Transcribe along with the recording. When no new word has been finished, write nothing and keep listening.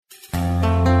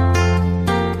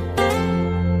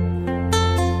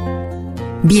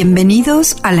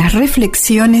Bienvenidos a las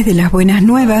Reflexiones de las Buenas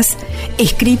Nuevas,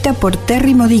 escrita por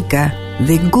Terry Modica,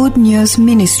 de Good News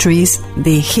Ministries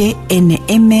de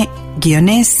gnm-es.org.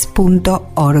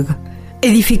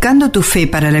 Edificando tu fe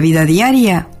para la vida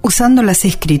diaria usando las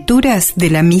escrituras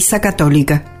de la Misa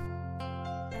Católica.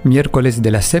 Miércoles de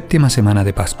la séptima semana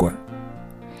de Pascua.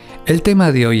 El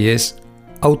tema de hoy es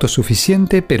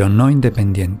autosuficiente pero no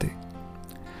independiente.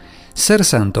 Ser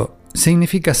santo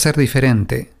significa ser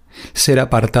diferente, ser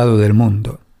apartado del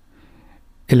mundo.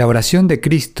 En la oración de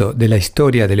Cristo de la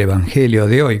historia del Evangelio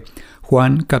de hoy,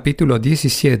 Juan capítulo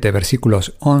 17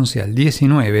 versículos 11 al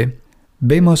 19,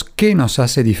 vemos qué nos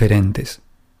hace diferentes.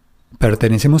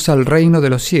 Pertenecemos al reino de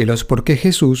los cielos porque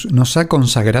Jesús nos ha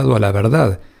consagrado a la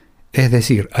verdad, es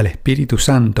decir, al Espíritu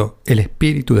Santo, el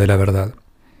Espíritu de la verdad.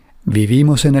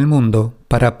 Vivimos en el mundo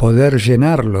para poder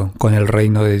llenarlo con el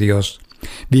reino de Dios.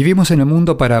 Vivimos en el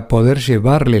mundo para poder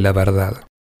llevarle la verdad.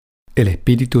 El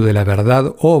Espíritu de la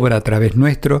verdad obra a través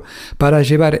nuestro para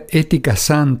llevar ética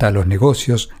santa a los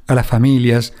negocios, a las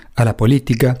familias, a la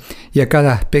política y a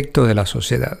cada aspecto de la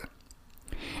sociedad.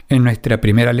 En nuestra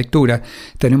primera lectura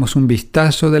tenemos un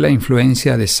vistazo de la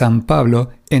influencia de San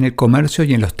Pablo en el comercio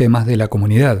y en los temas de la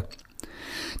comunidad.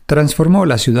 Transformó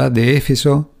la ciudad de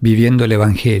Éfeso viviendo el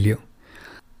Evangelio.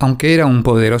 Aunque era un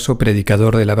poderoso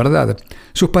predicador de la verdad,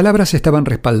 sus palabras estaban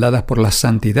respaldadas por la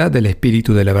santidad del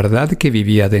Espíritu de la verdad que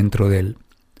vivía dentro de él.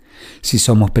 Si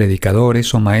somos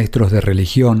predicadores o maestros de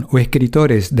religión o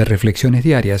escritores de reflexiones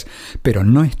diarias, pero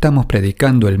no estamos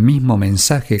predicando el mismo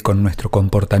mensaje con nuestro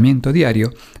comportamiento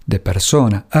diario, de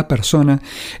persona a persona,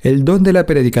 el don de la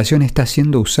predicación está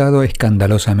siendo usado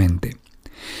escandalosamente.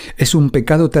 Es un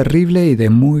pecado terrible y de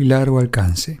muy largo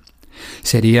alcance.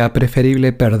 Sería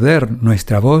preferible perder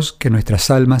nuestra voz que nuestras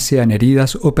almas sean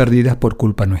heridas o perdidas por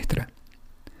culpa nuestra.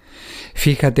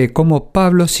 Fíjate cómo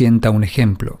Pablo sienta un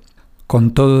ejemplo.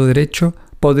 Con todo derecho,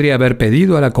 podría haber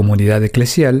pedido a la comunidad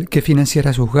eclesial que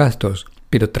financiara sus gastos,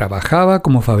 pero trabajaba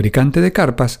como fabricante de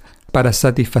carpas para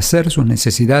satisfacer sus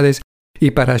necesidades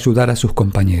y para ayudar a sus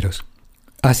compañeros.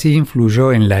 Así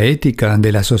influyó en la ética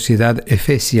de la sociedad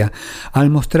efesia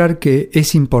al mostrar que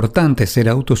es importante ser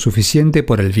autosuficiente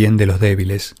por el bien de los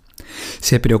débiles.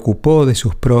 Se preocupó de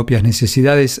sus propias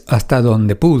necesidades hasta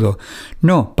donde pudo,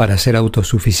 no para ser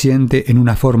autosuficiente en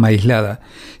una forma aislada,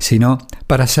 sino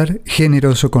para ser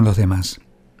generoso con los demás.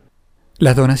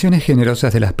 Las donaciones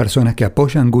generosas de las personas que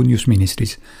apoyan Good News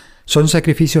Ministries son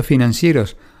sacrificios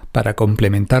financieros para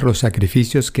complementar los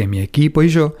sacrificios que mi equipo y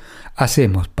yo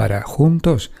hacemos para,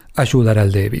 juntos, ayudar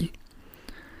al débil.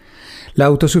 La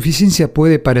autosuficiencia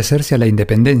puede parecerse a la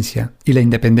independencia, y la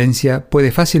independencia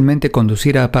puede fácilmente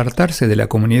conducir a apartarse de la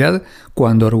comunidad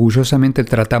cuando orgullosamente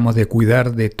tratamos de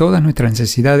cuidar de todas nuestras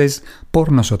necesidades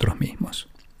por nosotros mismos.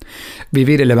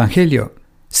 Vivir el Evangelio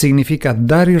significa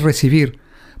dar y recibir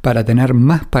para tener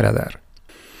más para dar.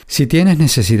 Si tienes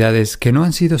necesidades que no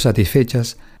han sido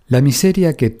satisfechas, la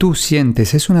miseria que tú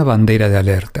sientes es una bandera de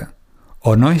alerta.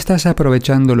 O no estás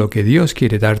aprovechando lo que Dios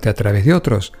quiere darte a través de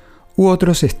otros, u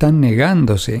otros están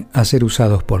negándose a ser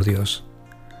usados por Dios.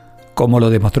 Como lo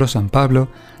demostró San Pablo,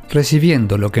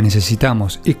 recibiendo lo que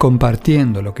necesitamos y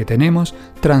compartiendo lo que tenemos,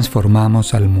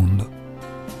 transformamos al mundo.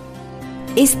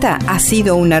 Esta ha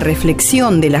sido una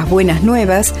reflexión de las Buenas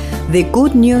Nuevas de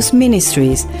Good News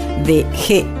Ministries de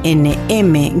gnm-es.org.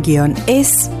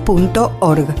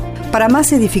 Para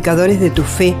más edificadores de tu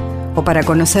fe o para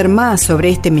conocer más sobre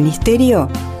este ministerio,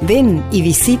 ven y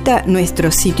visita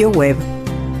nuestro sitio web.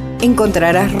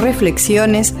 Encontrarás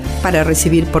reflexiones para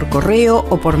recibir por correo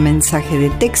o por mensaje de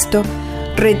texto,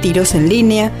 retiros en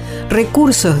línea,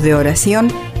 recursos de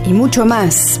oración y mucho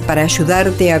más para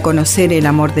ayudarte a conocer el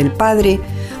amor del Padre,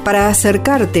 para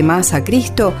acercarte más a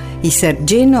Cristo y ser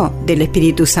lleno del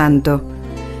Espíritu Santo.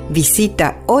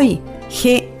 Visita hoy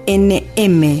gnm-es.org.